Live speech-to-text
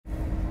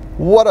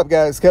What up,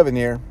 guys? Kevin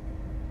here.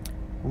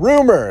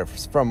 Rumor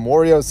from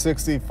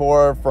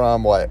Wario64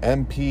 from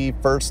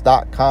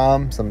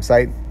mpfirst.com, some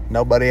site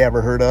nobody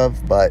ever heard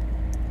of, but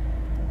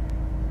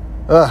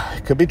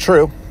it could be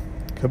true.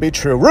 Could be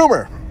true.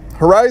 Rumor: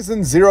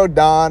 Horizon Zero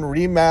Dawn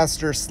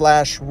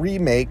remaster /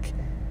 remake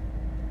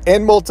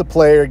and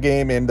multiplayer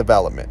game in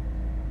development.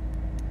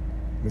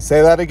 Let me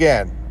say that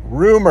again.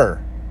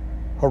 Rumor: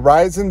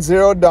 Horizon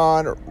Zero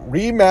Dawn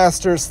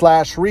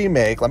remaster /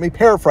 remake. Let me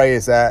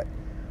paraphrase that.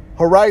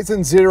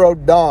 Horizon Zero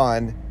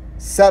Dawn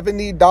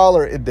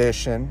 $70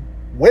 edition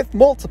with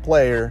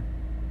multiplayer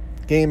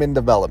game in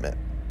development.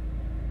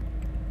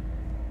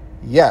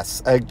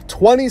 Yes, a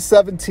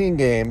 2017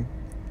 game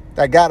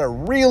that got a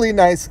really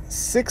nice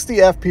 60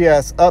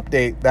 FPS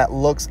update that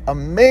looks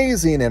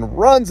amazing and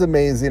runs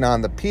amazing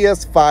on the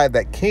PS5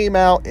 that came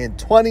out in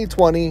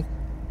 2020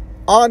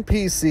 on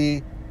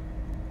PC.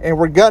 And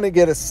we're going to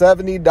get a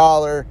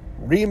 $70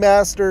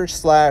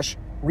 remaster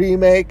 /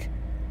 remake.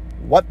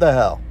 What the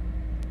hell?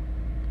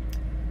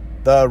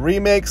 The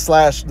remake /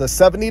 the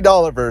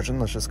 $70 version,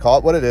 let's just call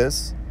it what it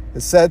is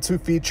said to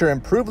feature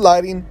improved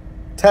lighting,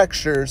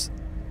 textures,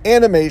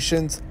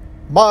 animations,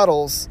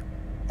 models,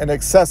 and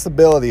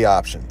accessibility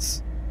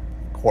options.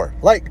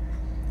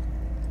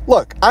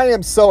 Look, I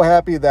am so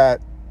happy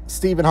that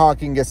Stephen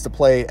Hawking gets to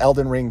play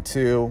Elden Ring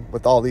 2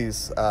 with all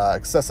these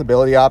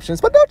accessibility options,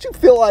 but don't you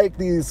feel like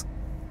these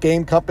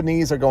game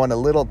companies are going a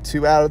little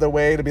too out of their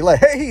way to be like,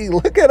 hey,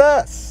 look at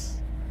us.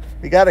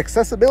 We got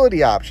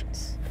accessibility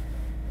options.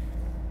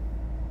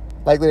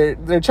 Like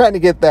they're trying to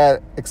get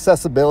that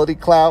accessibility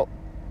clout.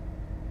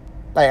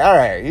 Like, all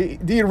right,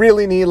 do you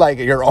really need like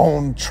your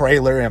own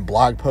trailer and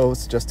blog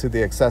post just to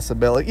the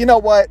accessibility? You know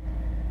what?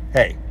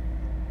 Hey,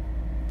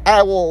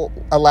 I will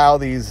allow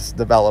these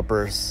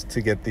developers to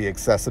get the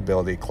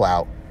accessibility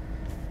clout.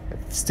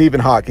 If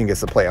Stephen Hawking gets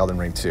to play Elden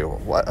Ring 2.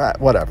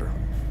 Whatever.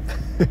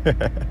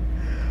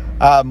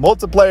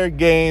 Multiplayer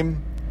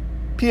game,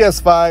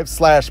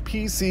 PS5 /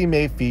 PC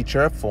may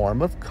feature a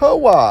form of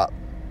co-op.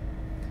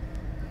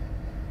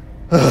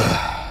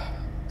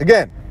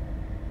 Again,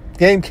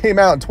 game came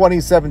out in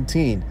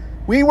 2017.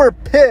 We were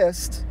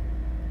pissed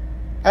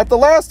at The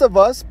Last of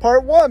Us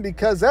Part 1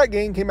 because that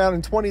game came out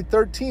in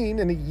 2013,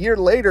 and a year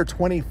later,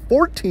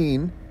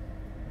 2014,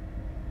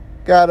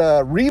 got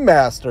a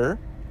remaster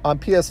on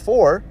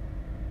PS4.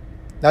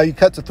 Now you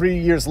cut to 3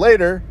 years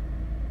later,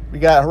 we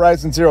got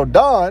Horizon Zero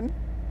Dawn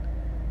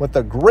with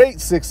a great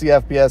 60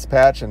 FPS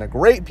patch and a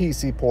great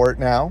PC port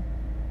now,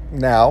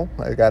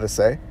 I gotta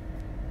say.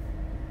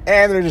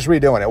 And they're just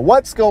redoing it.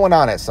 What's going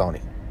on at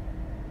Sony?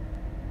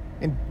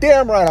 And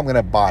damn right I'm going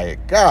to buy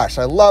it. Gosh,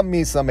 I love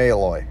me some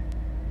Aloy.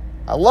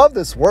 I love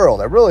this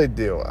world. I really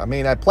do. I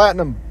mean, I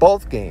platinum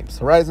both games.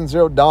 Horizon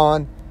Zero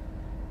Dawn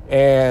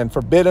and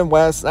Forbidden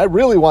West. I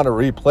really want to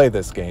replay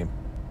this game.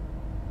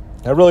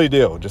 I really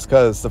do. Just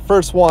because the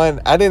first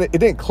one, it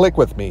didn't click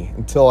with me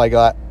until I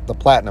got the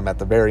platinum at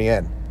the very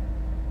end.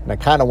 And I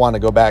kind of want to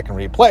go back and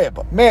replay it.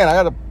 But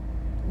man,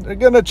 they're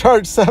going to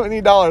charge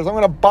 $70. I'm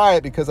going to buy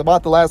it because I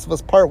bought The Last of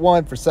Us Part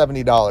 1 for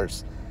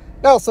 $70.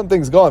 Now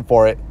something's going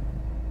for it.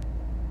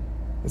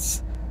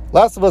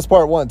 Last of Us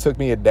Part 1 took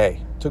me a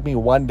day. Took me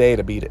 1 day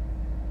to beat it.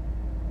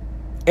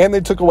 And they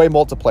took away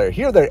multiplayer.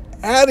 Here they're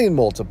adding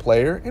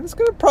multiplayer, and it's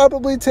going to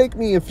probably take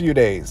me a few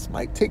days.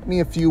 Might take me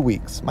a few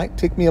weeks. Might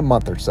take me a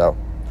month or so.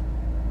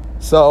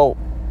 So,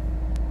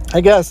 I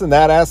guess in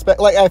that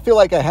aspect, I feel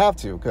like I have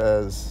to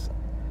because...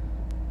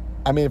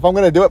 I mean, if I'm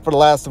going to do it for The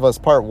Last of Us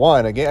Part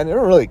 1, again, I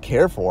don't really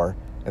care for.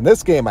 In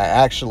this game, I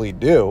actually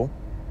do.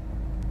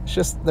 It's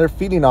just they're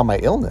feeding on my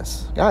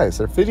illness. Guys,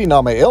 they're feeding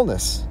on my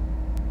illness.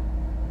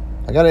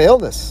 I got an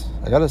illness.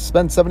 I got to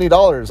spend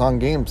 $70 on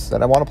games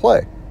that I want to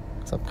play.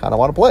 So I kind of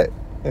want to play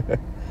it.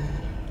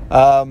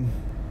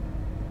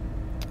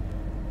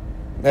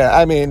 Yeah,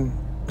 I mean,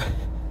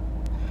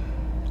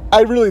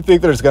 I really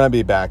think there's going to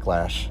be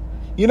backlash.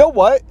 You know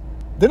what?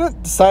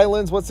 Didn't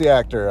Silence, what's the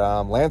actor?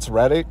 Lance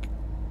Reddick?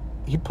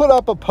 He put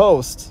up a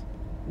post.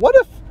 What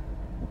if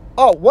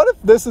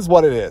this is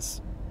what it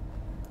is?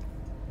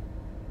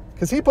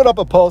 Because he put up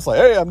a post like,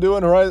 hey, I'm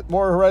doing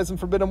more Horizon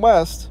Forbidden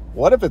West.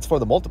 What if it's for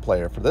the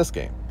multiplayer for this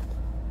game?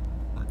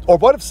 Or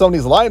what if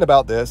Sony's lying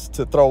about this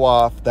to throw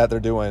off that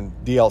they're doing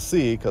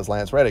DLC because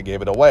Lance Reddick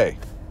gave it away?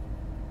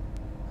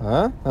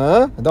 Huh?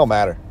 It don't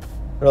matter.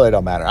 It really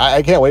don't matter.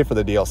 I can't wait for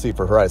the DLC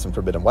for Horizon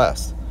Forbidden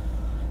West.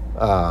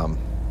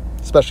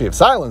 Especially if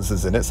Silence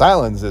is in it.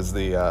 Silence is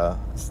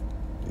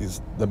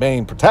he's the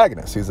main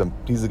protagonist. He's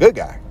a good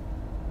guy.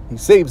 He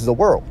saves the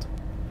world.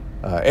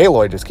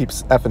 Aloy just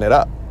keeps effing it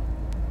up.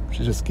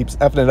 She just keeps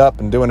effing it up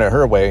and doing it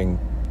her way. And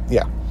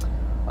yeah.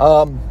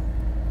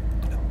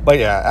 But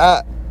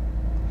yeah.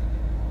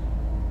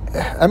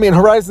 I mean,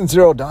 Horizon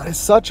Zero Dawn is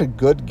such a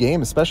good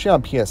game, especially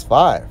on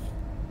PS5. And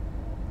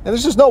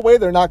there's just no way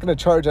they're not going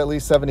to charge at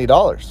least $70.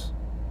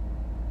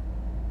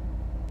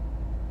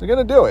 They're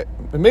going to do it.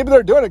 And maybe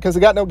they're doing it because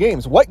they got no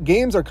games. What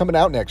games are coming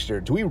out next year?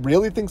 Do we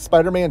really think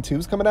Spider-Man 2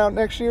 is coming out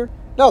next year?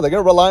 No, they're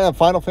going to rely on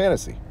Final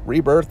Fantasy,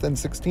 Rebirth, and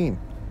 16.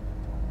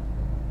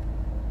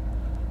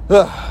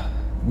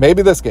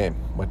 maybe this game,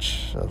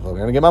 which I'm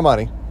going to get my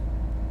money.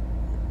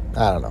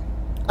 I don't know.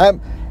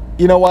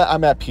 You know what?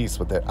 I'm at peace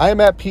with it. I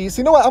am at peace.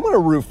 You know what? I'm going to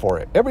root for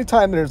it. Every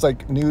time there's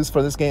like news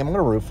for this game, I'm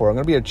going to root for it. I'm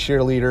going to be a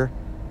cheerleader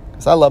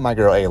because I love my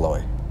girl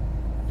Aloy.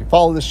 If you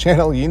follow this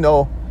channel, you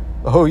know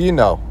who you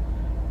know.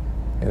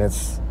 And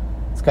it's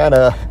kind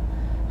of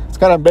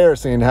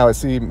embarrassing how I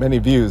see many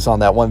views on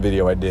that one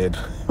video I did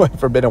when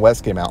Forbidden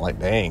West came out. Like,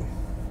 dang,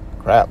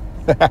 crap.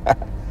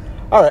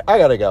 All right, I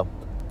got to go.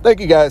 Thank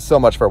you guys so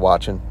much for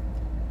watching,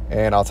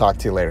 and I'll talk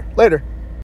to you later. Later.